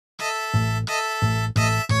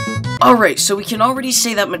Alright, so we can already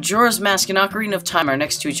say that Majora's Mask and Ocarina of Time are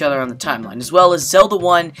next to each other on the timeline, as well as Zelda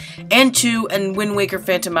 1 and 2 and Wind Waker,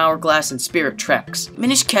 Phantom Hourglass, and Spirit Tracks.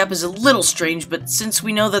 Minish Cap is a little strange, but since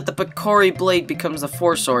we know that the Picori Blade becomes the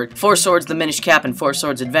Four Sword, Four Swords the Minish Cap and Four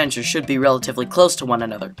Swords Adventure should be relatively close to one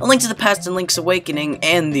another. A Link to the Past and Link's Awakening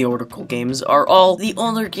and the Oracle games are all the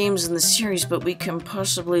older games in the series, but we can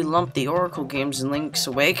possibly lump the Oracle games and Link's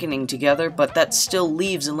Awakening together, but that still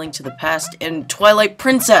leaves A Link to the Past and Twilight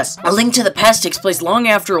Princess. A Link to the Past takes place long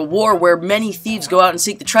after a war where many thieves go out and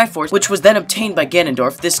seek the Triforce, which was then obtained by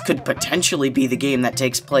Ganondorf. This could potentially be the game that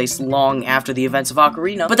takes place long after the events of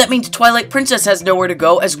Ocarina, but that means Twilight Princess has nowhere to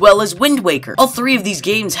go, as well as Wind Waker. All three of these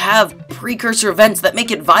games have precursor events that make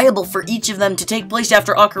it viable for each of them to take place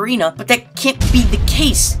after Ocarina, but that can't be the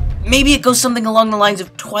case. Maybe it goes something along the lines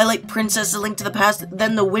of Twilight Princess, A Link to the Past,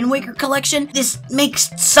 then the Wind Waker collection? This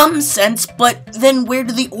makes some sense, but then where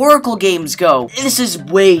do the Oracle games go? This is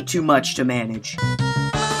way too much to manage.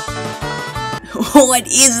 What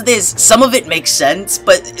is this? Some of it makes sense,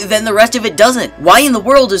 but then the rest of it doesn't. Why in the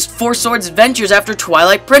world is Four Swords Adventures after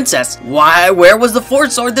Twilight Princess? Where was the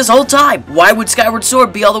Fourth Sword this whole time? Why would Skyward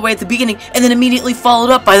Sword be all the way at the beginning and then immediately followed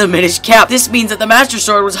up by the Minish Cap? This means that the Master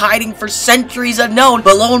Sword was hiding for centuries unknown,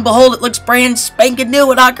 but lo and behold, it looks brand spanking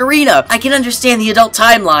new in Ocarina. I can understand the adult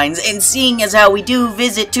timelines, and seeing as how we do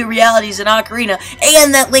visit two realities in Ocarina,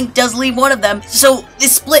 and that Link does leave one of them, so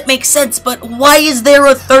this split makes sense, but why is there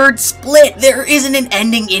a third split? There isn't an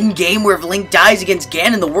ending in-game where if Link dies against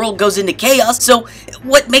Ganon, the world goes into chaos, so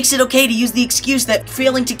what makes it okay to use the excuse that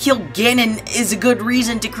failing to kill Ganon is a good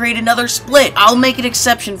reason to create another split? I'll make an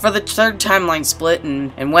exception for the third timeline split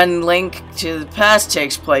and when Link to the Past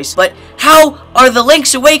takes place, but how are the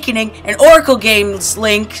Link's Awakening and Oracle games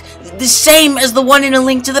Link the same as the one in A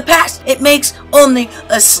Link to the Past? It makes only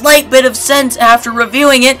a slight bit of sense after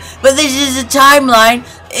reviewing it, but this is a timeline.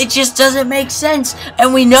 It just doesn't make sense,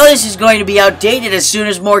 and we know this is going to be outdated as soon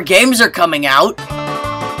as more games are coming out.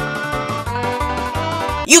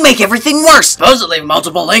 You make everything worse! Supposedly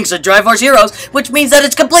multiple Links and Triforce Heroes, which means that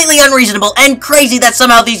it's completely unreasonable and crazy that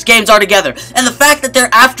somehow these games are together, and the fact that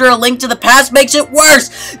they're after A Link to the Past makes it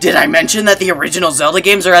worse! Did I mention that the original Zelda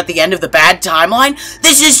games are at the end of the bad timeline?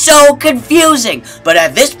 This is so confusing! But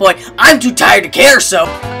at this point, I'm too tired to care, so...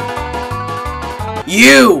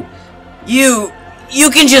 You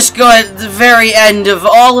can just go at the very end of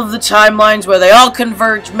all of the timelines where they all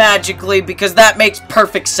converge magically, because that makes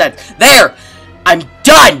perfect sense. There! I'm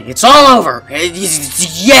done! It's all over!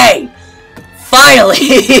 Yay!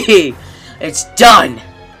 Finally! It's done!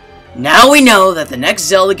 Now we know that the next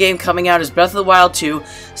Zelda game coming out is Breath of the Wild 2,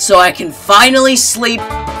 so I can finally sleep.